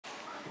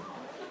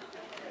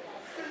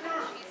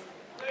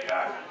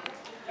God.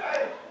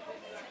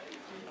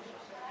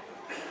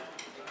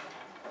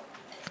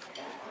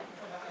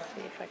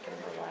 See if I can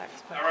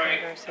relax my All right.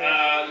 fingers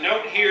here.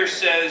 Note here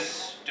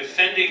says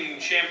defending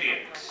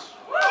champions.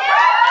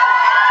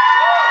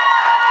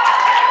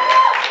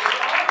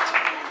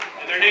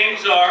 And their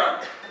names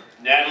are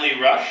Natalie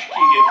Rush,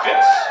 Keegan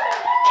Fitz,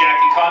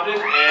 Jackie Condon,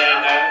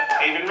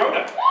 and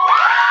Rhoda.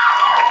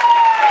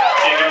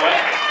 Take it away.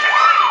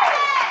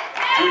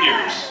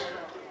 Juniors.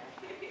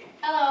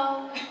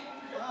 Hello.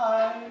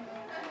 Hi.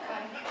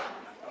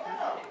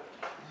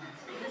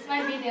 This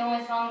might be the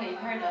only song that you've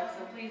heard of,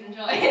 so please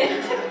enjoy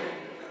it.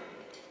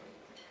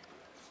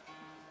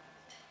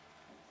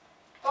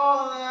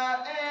 All I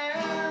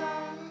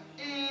am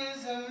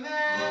is a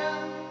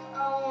man. I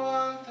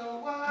want the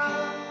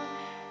world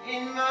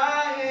in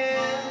my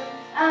hand.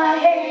 I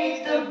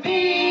hate the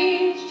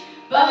beach,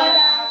 but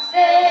I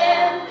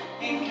stand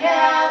in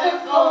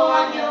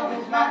California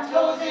with my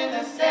toes in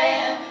the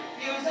sand.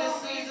 Use the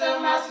sleeves of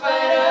my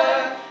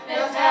sweater,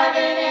 let's have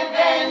an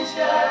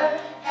adventure.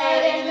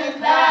 Head in the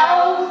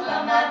clouds,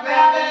 love my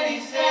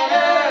gravity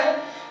center.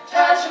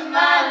 Touch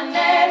my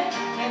neck,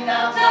 and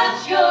I'll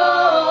touch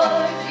yours.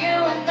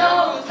 You and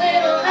those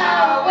little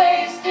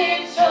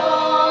high-waisted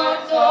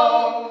shorts.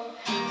 Oh,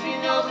 she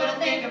knows what to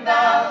think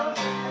about.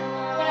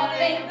 What I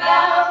think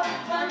about.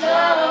 One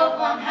love,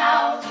 one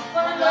house.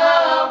 One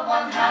love,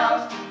 one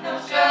house.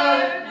 No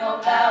shirt, no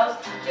blouse.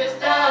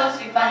 Just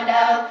us, you find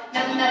out.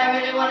 Nothing that I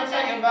really want to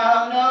tell you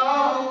about,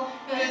 no.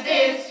 Cause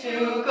it's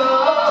too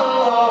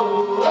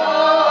cold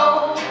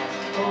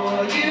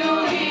for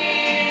you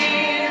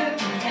here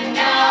and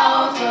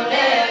now, so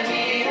let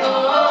me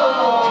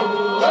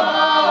hold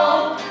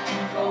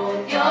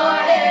both your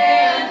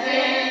hands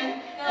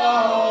in the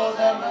holes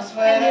of my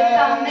sweater. And if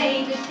I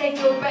may just take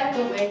your breath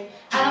away,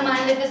 I don't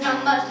mind if there's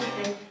not much to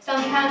say.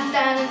 Sometimes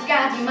silence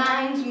guides your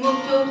mind to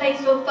move to a place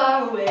so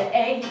far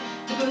away.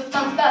 The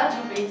goosebumps start to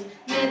raise,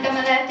 the minute that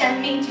my left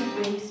hand means to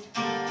waste.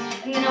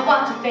 And then I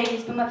watch your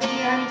face, put my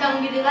finger on your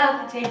tongue, get it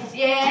out the taste,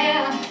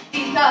 yeah.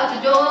 These thoughts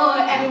adore,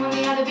 everyone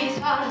the other beats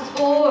hard to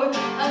score.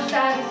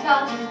 Outside it's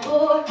hard to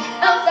score,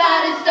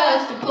 outside it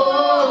starts to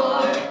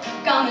pour.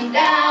 Coming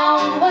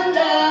down, one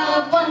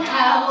love, one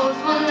house.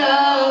 One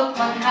love,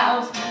 one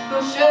house. No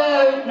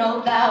shirt,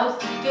 no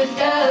blouse, just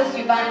us,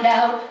 you find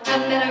out.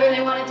 Nothing that I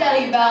really want to tell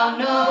you about,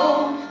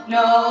 no,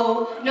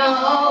 no,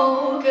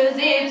 no. Cause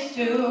it's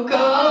too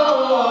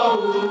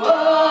cold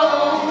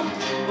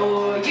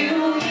for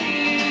you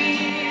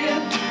here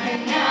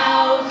and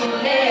now, so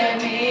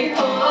let me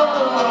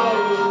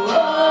hold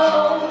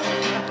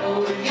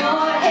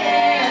your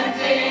hands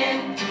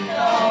in the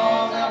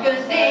holes.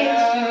 Cause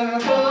it's too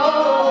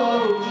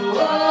cold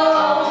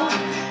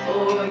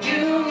for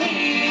you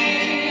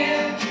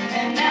here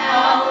and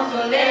now, so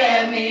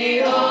let me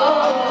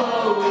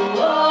hold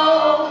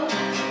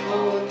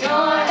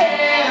your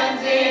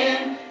hands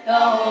in the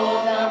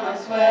holes of my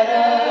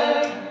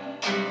sweater.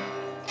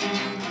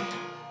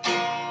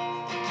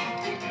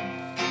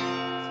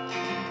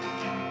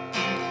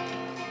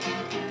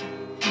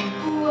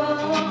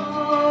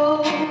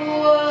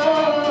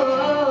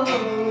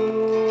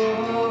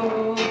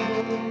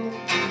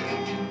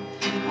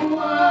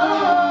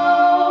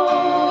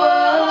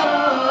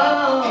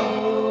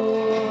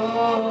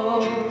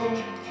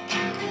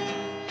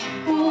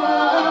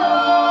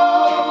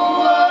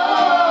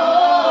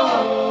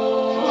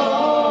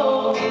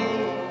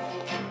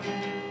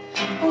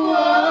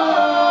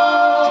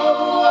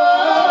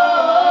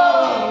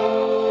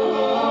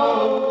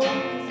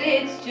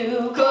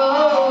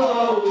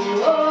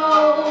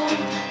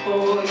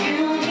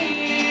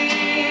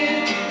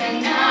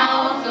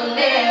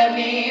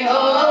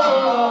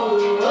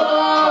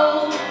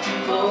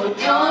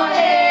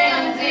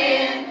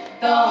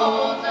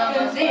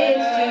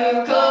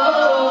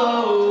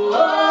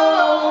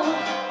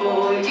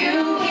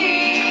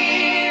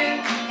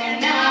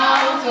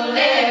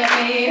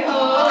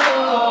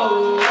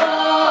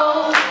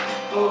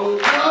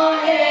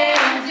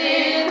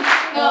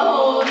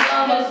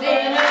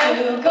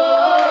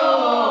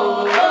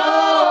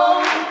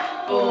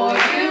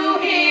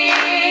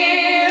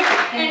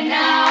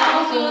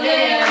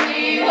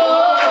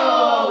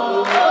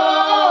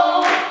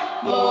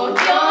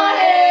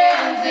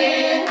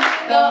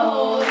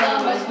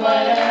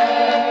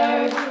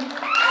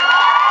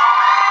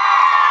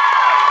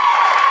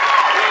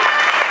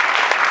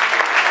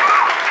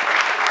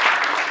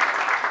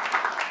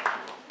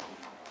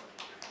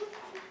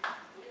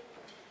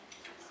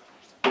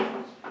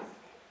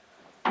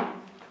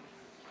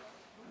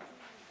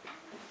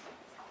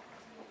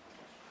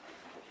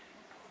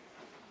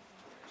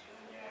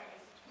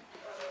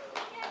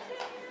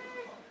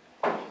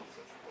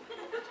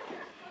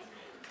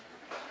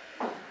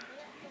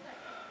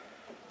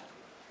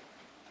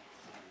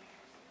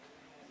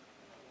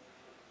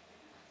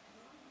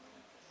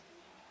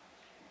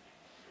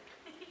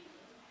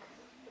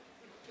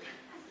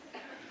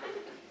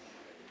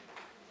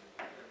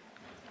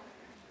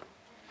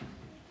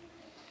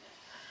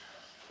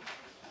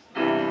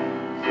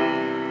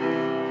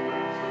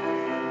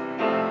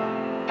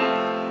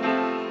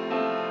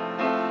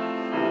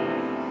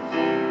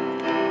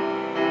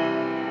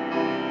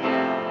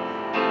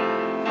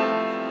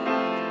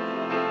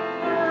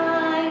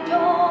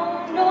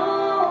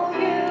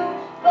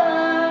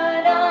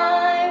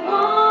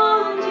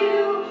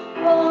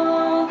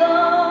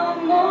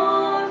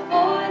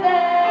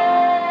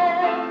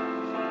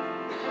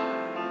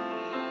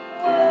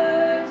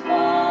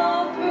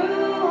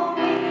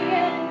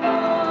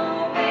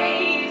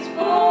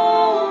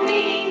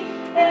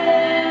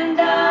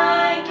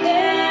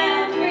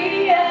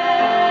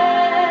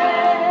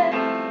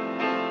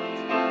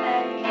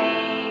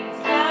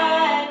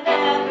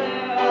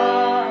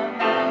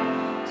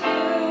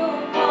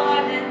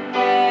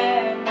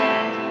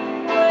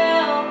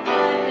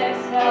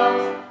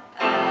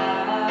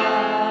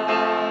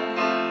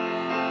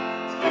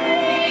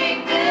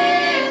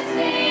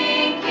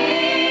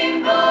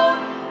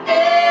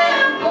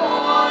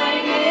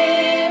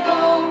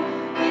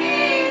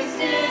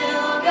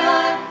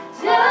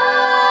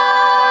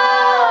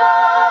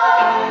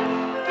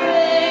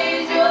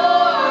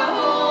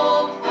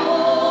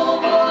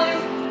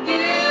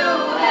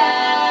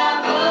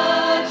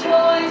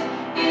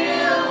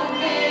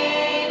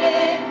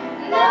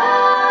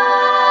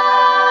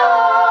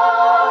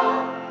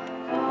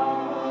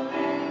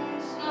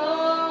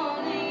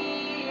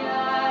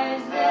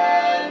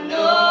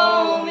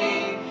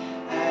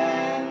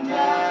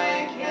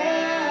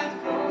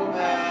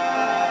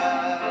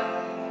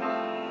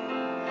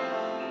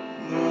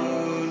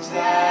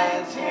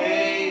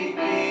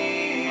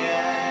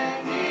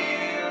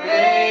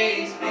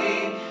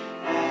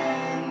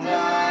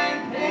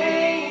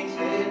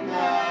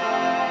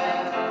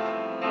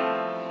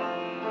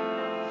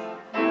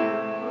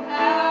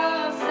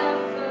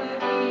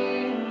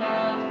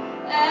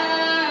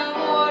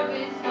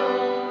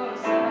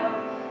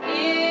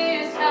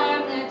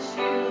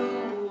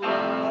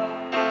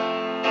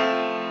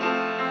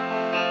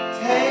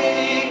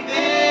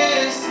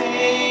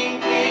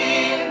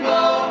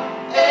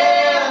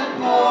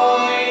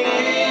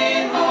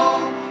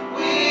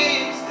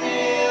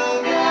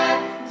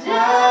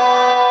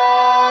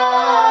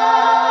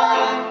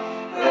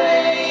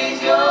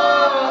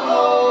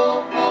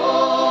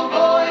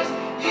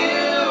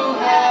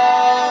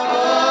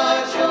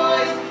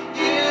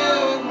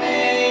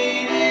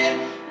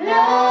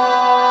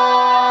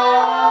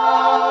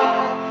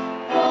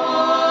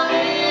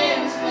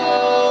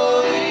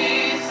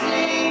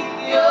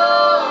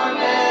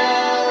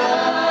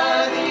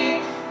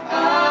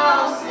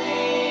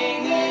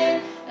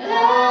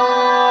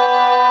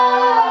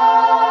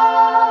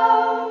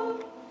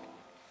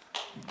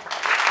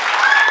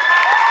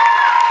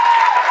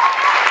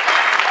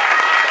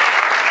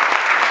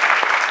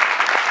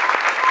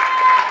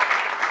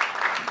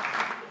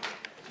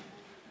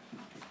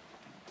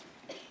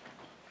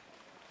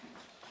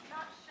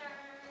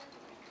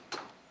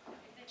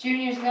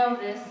 Juniors know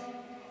this,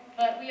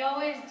 but we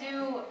always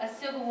do a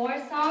Civil War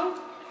song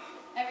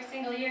every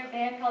single year, a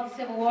band called the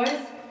Civil Wars.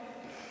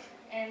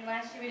 And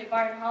last year we did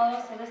Barton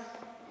Hollow, so this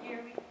year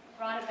we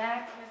brought it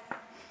back.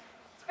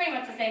 It's pretty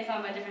much the same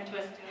song, but a different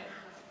twist to it.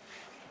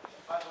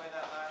 By the way,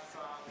 that last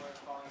song was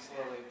Falling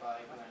Slowly by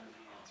Glenn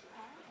Beans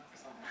or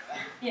something like that.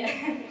 Yeah.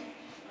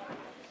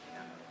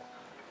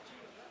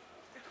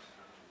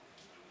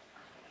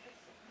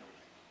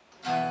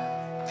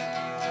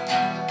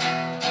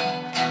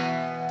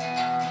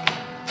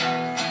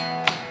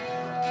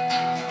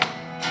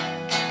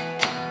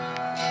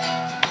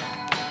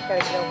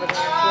 Gotta get over there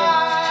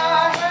again.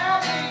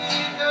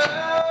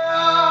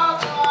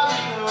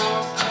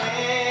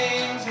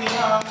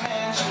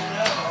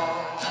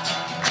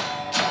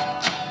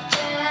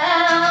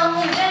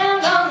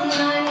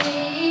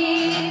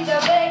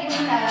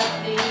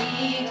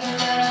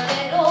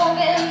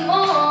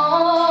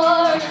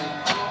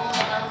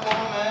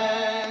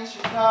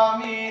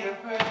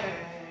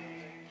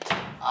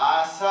 I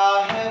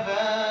saw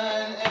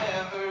heaven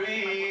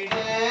every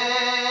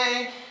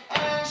day,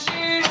 and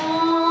she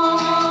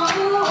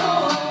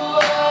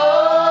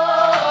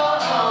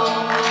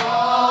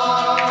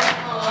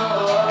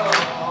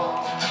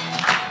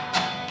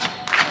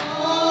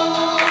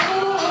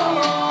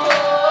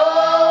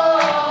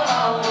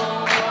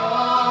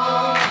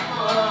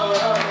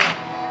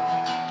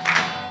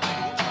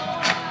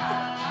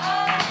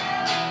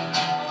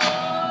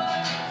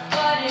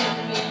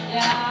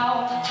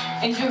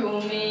and drew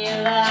me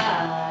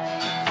alive.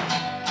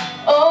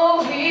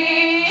 Oh,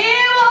 he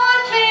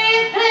was me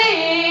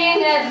clean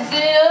as a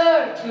sailor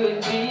could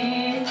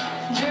be,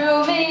 drew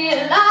me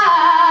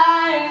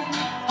alive.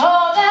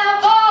 Oh, that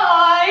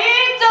boy, he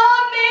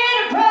taught me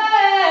to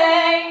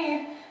pray,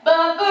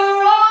 but for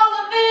all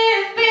of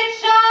his big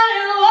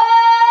shining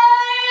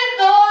ways,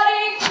 thought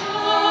he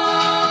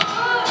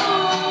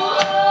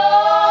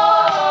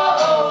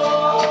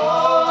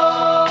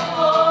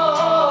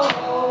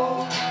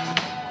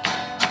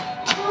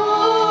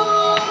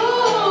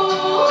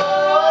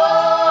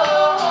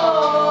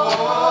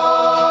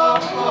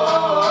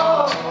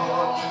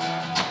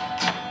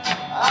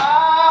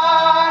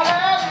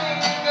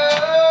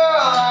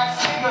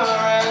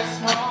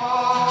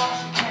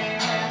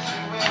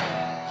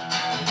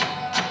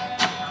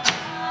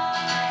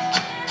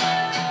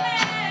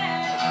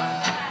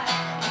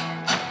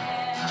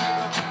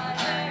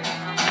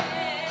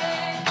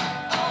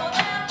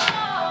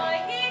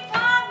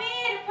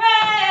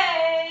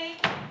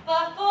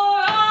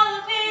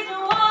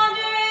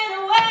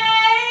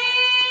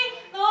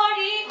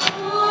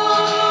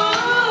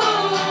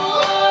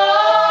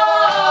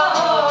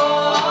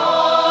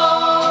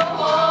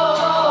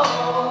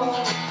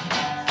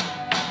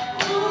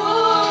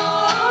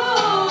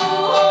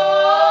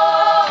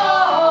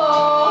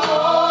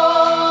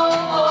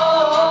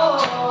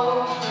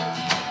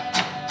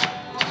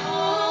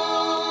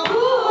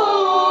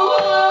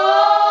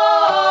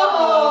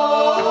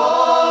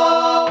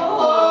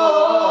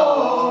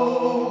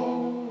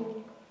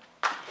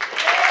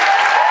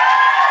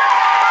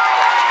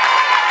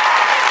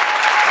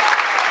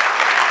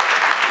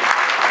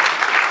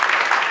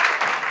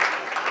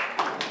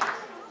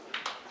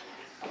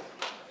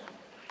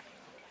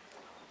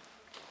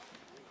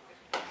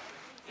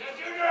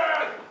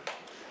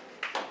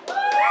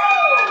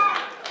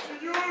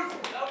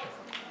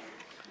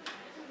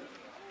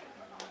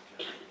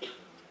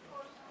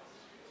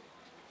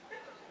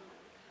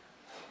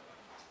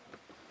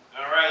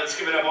Let's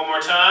give it up one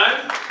more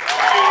time.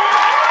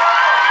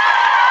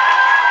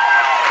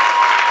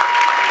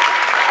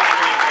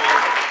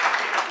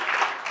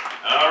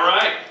 All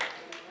right.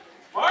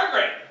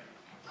 Margaret,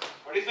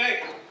 what do you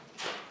think?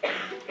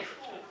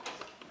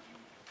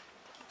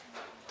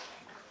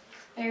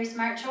 Very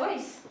smart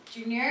choice.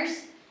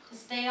 Juniors, to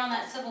stay on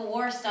that Civil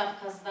War stuff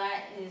because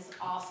that is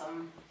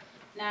awesome.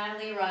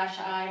 Natalie, Rush,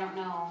 I don't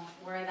know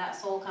where that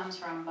soul comes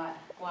from, but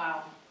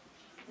wow,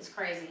 it's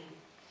crazy.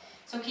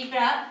 So keep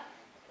it up.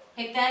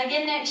 Pick that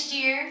again next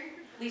year.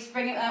 At least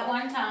bring it that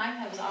one time.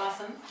 That was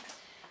awesome.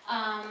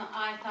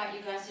 I thought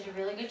you guys did a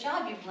really good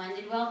job. You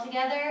blended well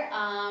together.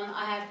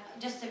 I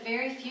have just a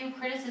very few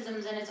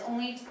criticisms, and it's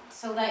only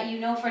so that you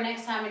know for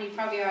next time, and you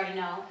probably already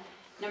know.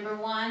 Number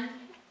one,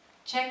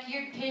 check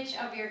your pitch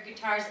of your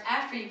guitars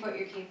after you put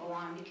your capo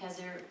on,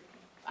 because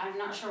I'm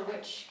not sure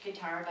which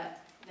guitar, but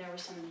there were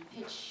some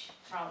pitch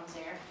problems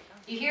there.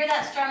 You hear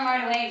that strum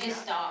right away,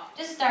 just stop.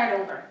 Just start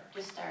over.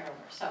 Just start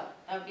over. So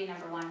that would be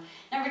number one.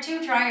 Number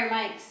two, try your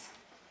mics.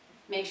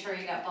 Make sure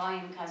you got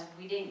volume, because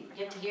we didn't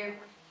get to hear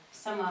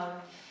some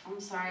of, I'm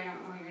sorry, I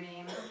don't know your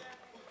name.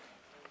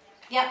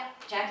 Yep,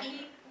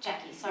 Jackie,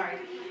 sorry.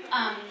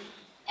 And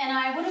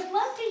I would have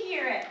loved to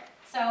hear it.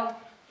 So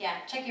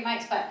yeah, check your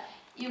mics, but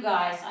you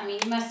guys, I mean,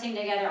 you must sing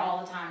together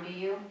all the time, do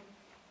you?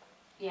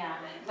 Yeah,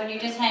 when you're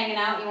just hanging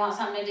out, you want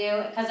something to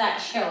do, because that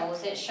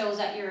shows. It shows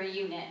that you're a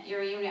unit.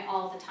 You're a unit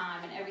all the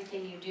time, and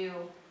everything you do,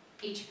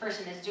 each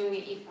person is doing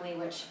it equally,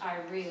 which I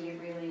really,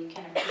 really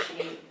can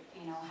appreciate,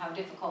 you know, how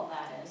difficult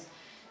that is.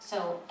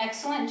 So,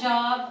 excellent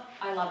job.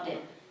 I loved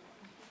it.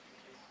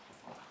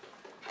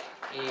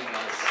 Hey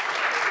guys.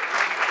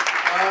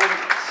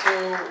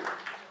 So,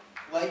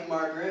 like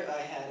Margaret, I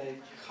had a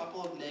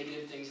couple of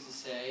negative things to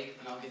say,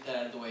 and I'll get that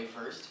out of the way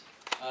first.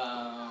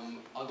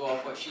 I'll go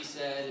off what she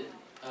said.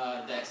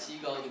 That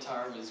seagull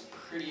guitar was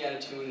pretty out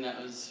of tune.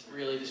 That was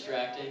really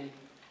distracting.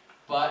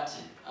 But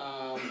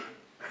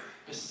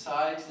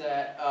besides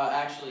that,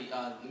 actually,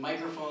 the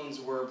microphones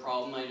were a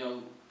problem. I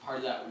know part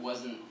of that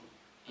wasn't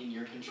in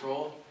your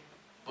control,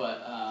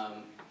 but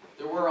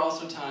there were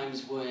also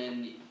times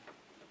when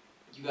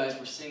you guys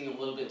were singing a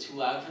little bit too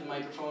loud for the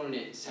microphone, and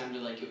it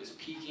sounded like it was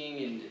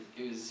peaking, and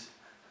it was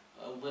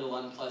a little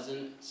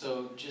unpleasant.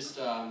 So just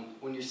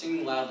when you're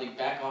singing loudly,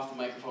 back off the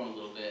microphone a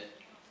little bit.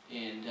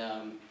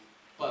 And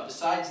but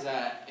besides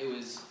that, it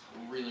was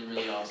really,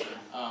 really awesome.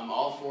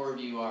 All four of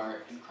you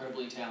are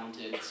incredibly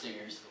talented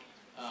singers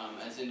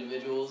as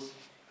individuals,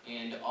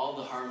 and all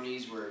the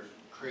harmonies were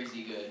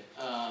crazy good.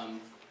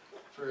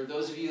 For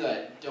those of you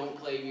that don't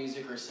play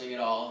music or sing at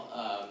all,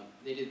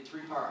 they did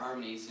 3-part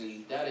harmonies,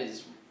 and that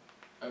is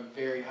a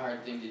very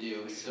hard thing to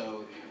do,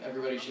 so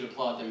everybody should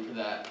applaud them for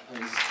that. That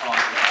was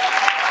awesome.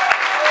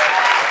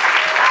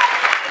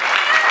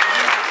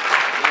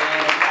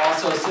 And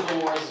also,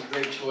 Civil Wars is a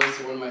great choice.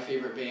 They're one of my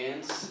favorite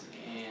bands,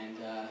 and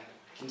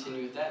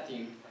continue with that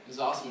theme. It was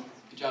awesome.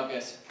 Good job,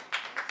 guys.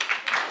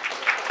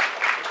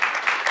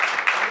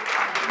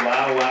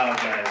 Wow, wow,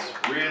 guys.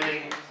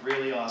 Really,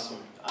 really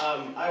awesome.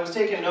 I was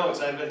taking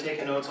notes. I've been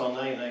taking notes all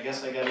night, and I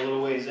guess I got a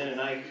little ways in,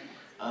 and I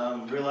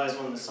realized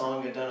when the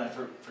song got done, I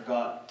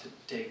forgot to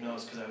take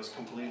notes because I was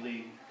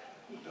completely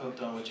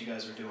hooked on what you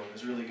guys were doing. It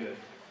was really good.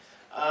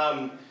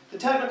 The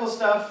technical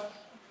stuff,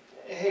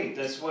 hey,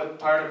 that's what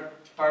part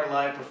of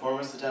live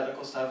performance. The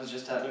technical stuff is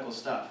just technical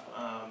stuff.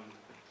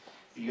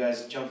 You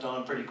guys jumped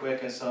on pretty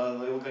quick. I saw it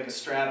looked like a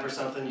strap or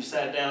something. You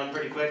sat down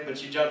pretty quick,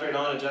 but you jumped right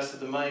on, adjusted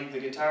the mic, the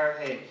guitar.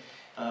 Hey,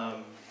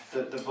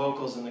 the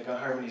vocals and the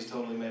harmonies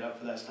totally made up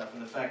for that stuff.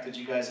 And the fact that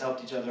you guys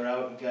helped each other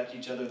out and got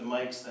each other the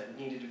mics that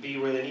needed to be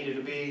where they needed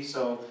to be.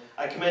 So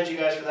I commend you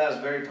guys for that. It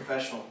was very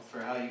professional for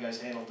how you guys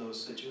handled those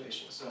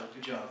situations. So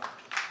good job.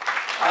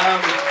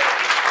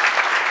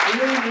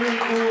 Really, really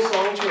cool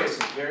song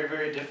choices. Very,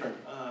 very different.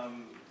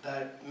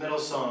 That middle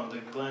song, the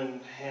Glenn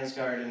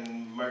Hansgard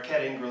and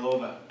Marquette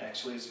Ingrilova,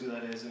 actually is who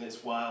that is, and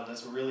it's wild.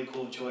 That's a really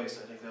cool choice.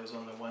 I think that was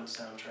on the One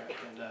soundtrack,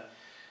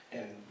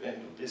 and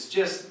it's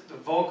just the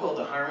vocal,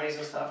 the harmonies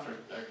and stuff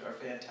are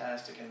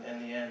fantastic. And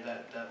in the end,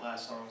 that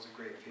last song was a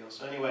great feel.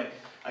 So anyway,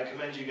 I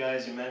commend you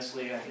guys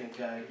immensely. I think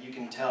you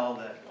can tell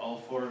that all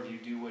four of you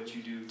do what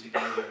you do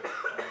together,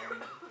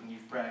 and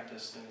you've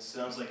practiced. And it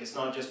sounds like it's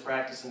not just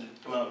practicing to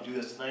come out and do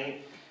this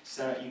tonight.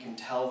 So you can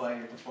tell by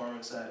your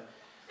performance that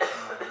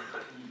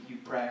you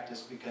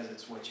practice because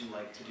it's what you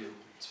like to do.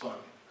 It's fun.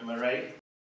 Am I right?